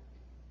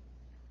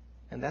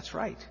 And that's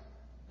right.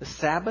 The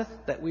Sabbath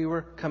that we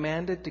were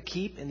commanded to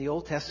keep in the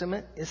Old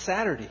Testament is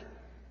Saturday.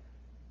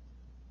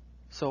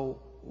 So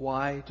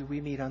why do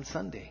we meet on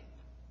Sunday?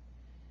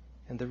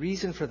 And the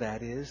reason for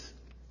that is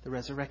the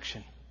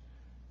resurrection.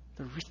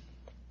 The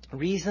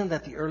reason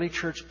that the early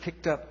church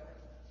picked up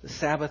the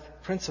Sabbath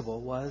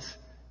principle was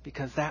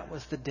because that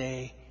was the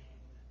day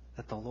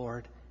that the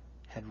Lord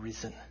had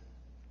risen.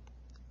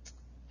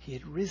 He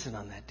had risen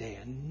on that day.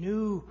 A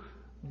new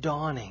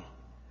dawning,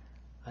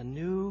 a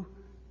new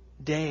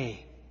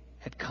day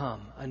had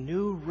come. A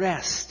new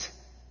rest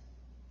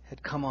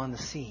had come on the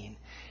scene.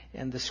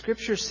 And the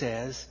Scripture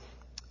says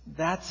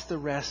that's the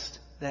rest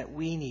that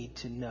we need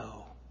to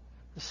know.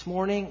 This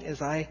morning,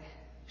 as I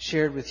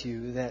shared with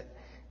you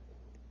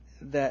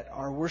that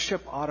our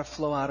worship ought to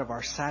flow out of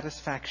our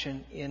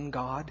satisfaction in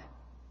God,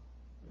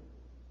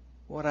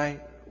 what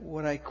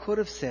I could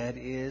have said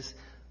is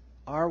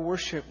our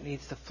worship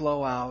needs to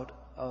flow out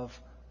of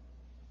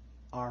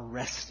our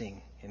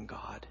resting in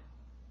God.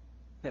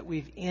 That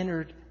we've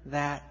entered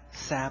that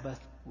Sabbath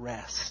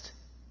rest.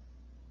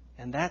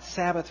 And that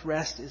Sabbath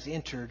rest is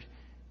entered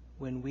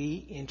when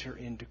we enter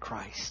into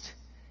Christ.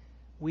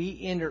 We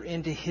enter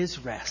into His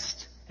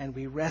rest, and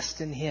we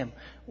rest in Him.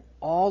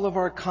 All of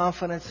our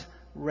confidence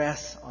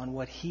rests on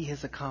what He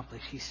has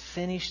accomplished. He's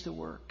finished the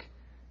work.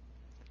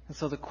 And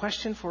so the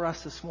question for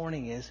us this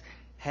morning is,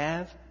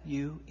 have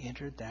you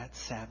entered that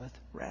Sabbath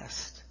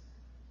rest?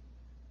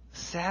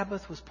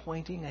 Sabbath was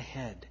pointing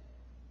ahead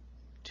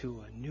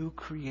to a new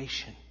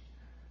creation,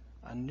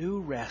 a new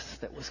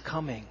rest that was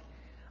coming,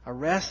 a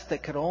rest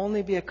that could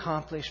only be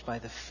accomplished by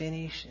the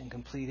finished and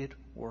completed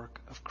work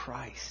of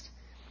Christ.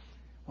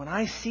 When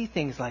I see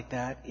things like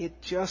that,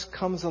 it just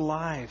comes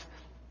alive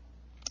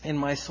in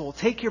my soul.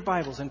 Take your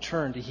Bibles and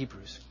turn to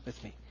Hebrews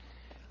with me.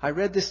 I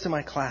read this to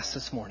my class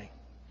this morning.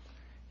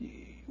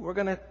 We're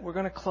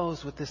gonna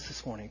close with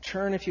this morning.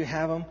 Turn if you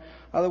have them.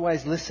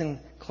 Otherwise,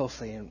 listen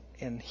closely.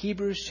 In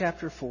Hebrews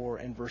chapter 4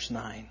 and verse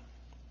 9.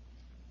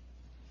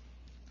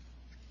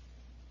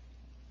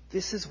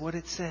 This is what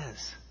it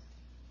says.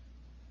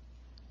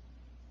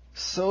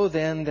 So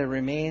then there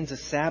remains a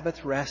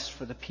Sabbath rest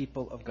for the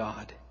people of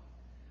God.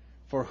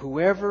 For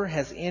whoever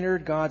has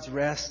entered God's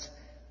rest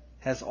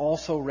has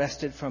also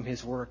rested from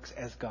his works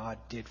as God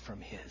did from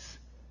His.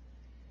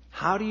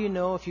 How do you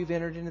know if you've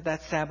entered into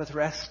that Sabbath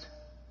rest?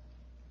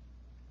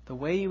 The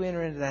way you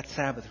enter into that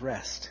Sabbath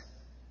rest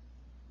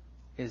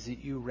is that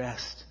you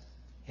rest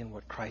in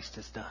what Christ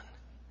has done.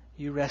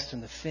 You rest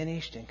in the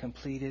finished and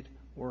completed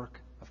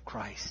work of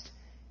Christ.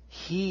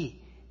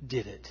 He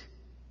did it.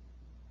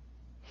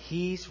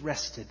 He's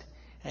rested,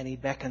 and He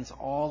beckons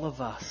all of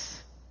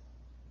us.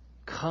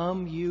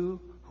 Come, you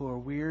who are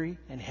weary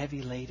and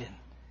heavy laden,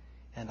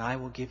 and I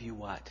will give you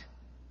what?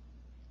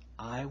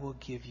 I will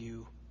give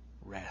you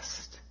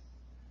rest.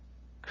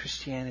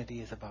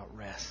 Christianity is about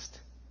rest.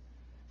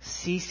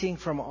 Ceasing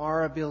from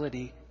our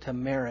ability to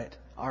merit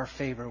our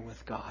favor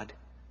with God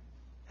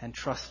and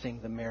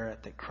trusting the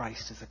merit that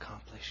Christ has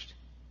accomplished.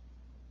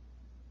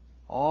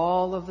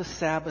 All of the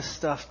Sabbath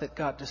stuff that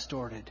got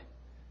distorted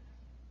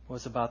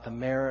was about the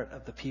merit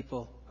of the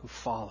people who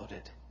followed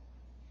it.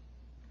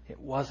 It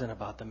wasn't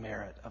about the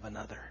merit of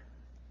another.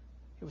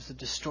 It was a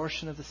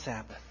distortion of the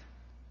Sabbath.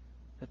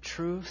 The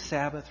true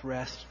Sabbath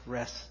rest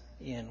rests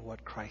in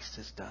what Christ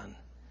has done.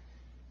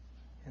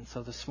 And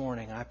so this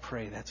morning, I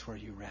pray that's where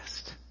you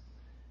rest.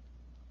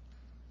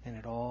 And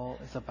it all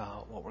is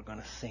about what we're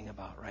going to sing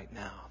about right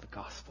now, the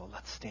gospel.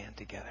 Let's stand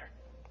together.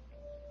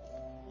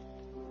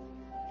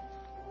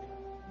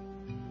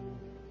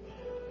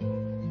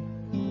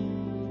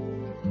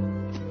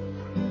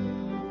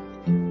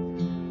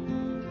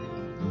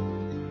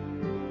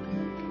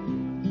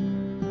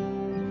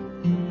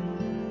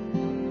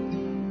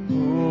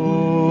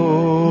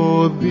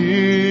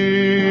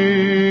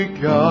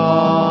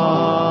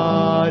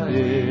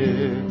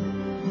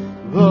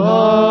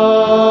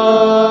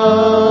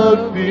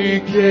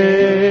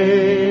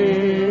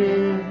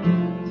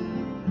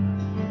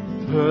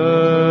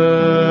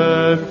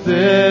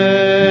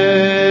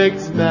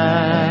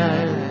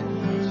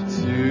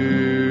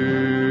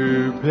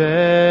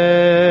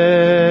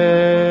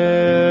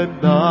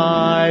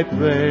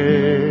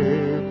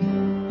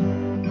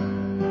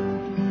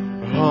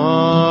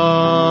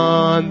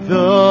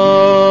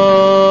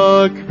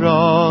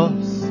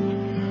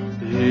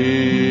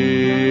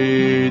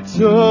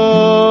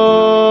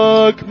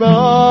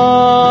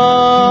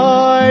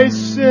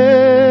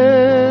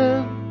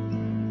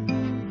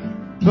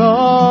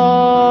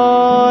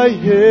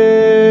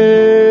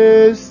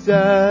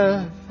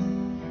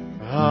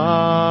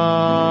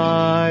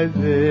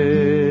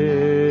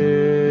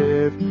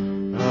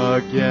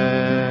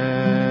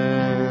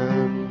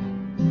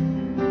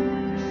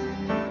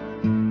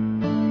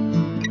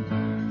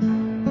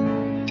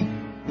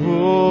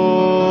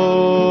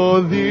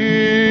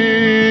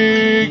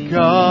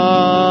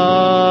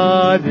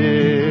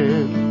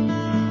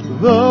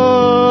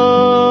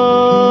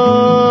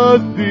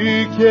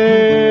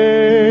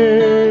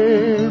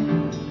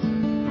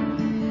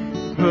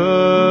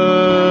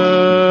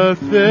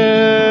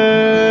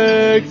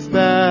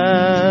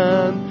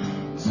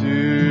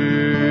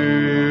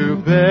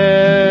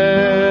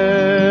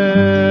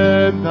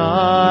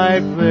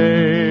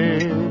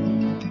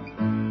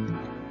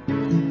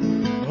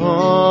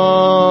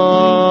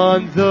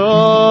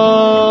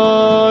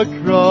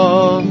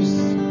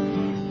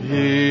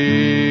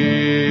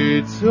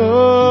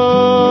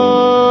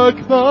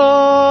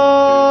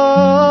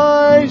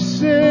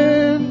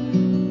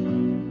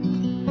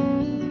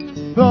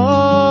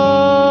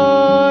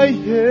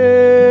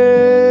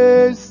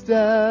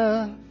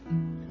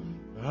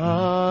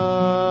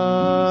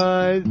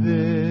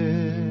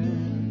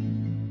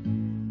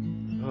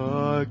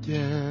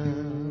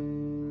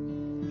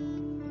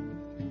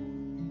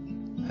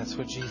 That's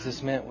what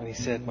Jesus meant when He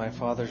said, "My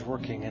Father's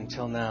working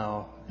until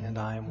now, and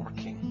I am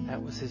working."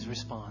 That was His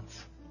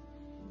response.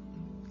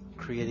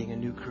 Creating a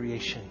new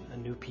creation, a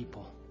new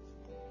people.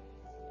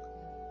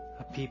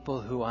 A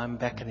people who I'm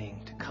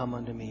beckoning to come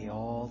unto me,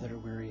 all that are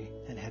weary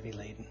and heavy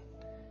laden.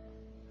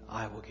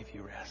 I will give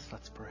you rest.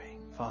 Let's pray.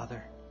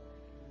 Father,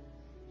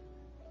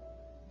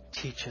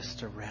 teach us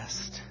to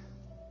rest.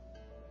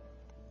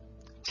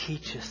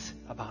 Teach us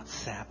about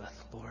Sabbath,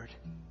 Lord.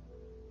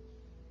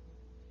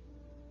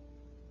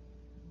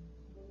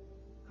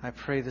 I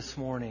pray this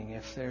morning,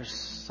 if there's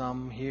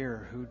some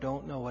here who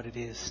don't know what it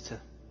is to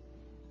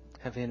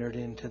have entered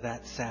into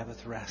that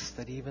Sabbath rest,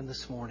 that even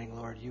this morning,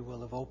 Lord, you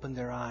will have opened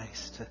their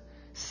eyes to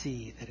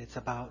see that it's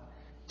about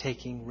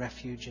taking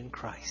refuge in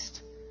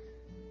Christ.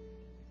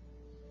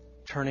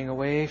 Turning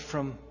away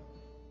from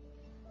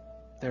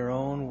their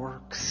own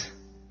works,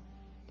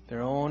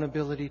 their own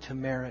ability to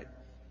merit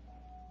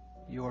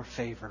your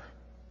favor,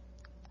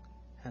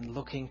 and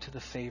looking to the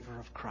favor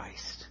of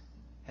Christ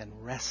and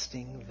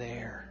resting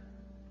there.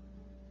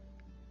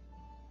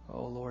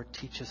 Oh Lord,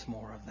 teach us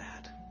more of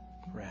that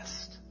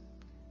rest.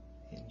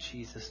 In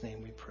Jesus'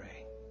 name we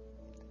pray.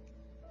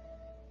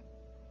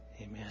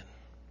 Amen.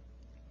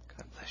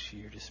 God bless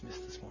you. You're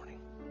dismissed this morning.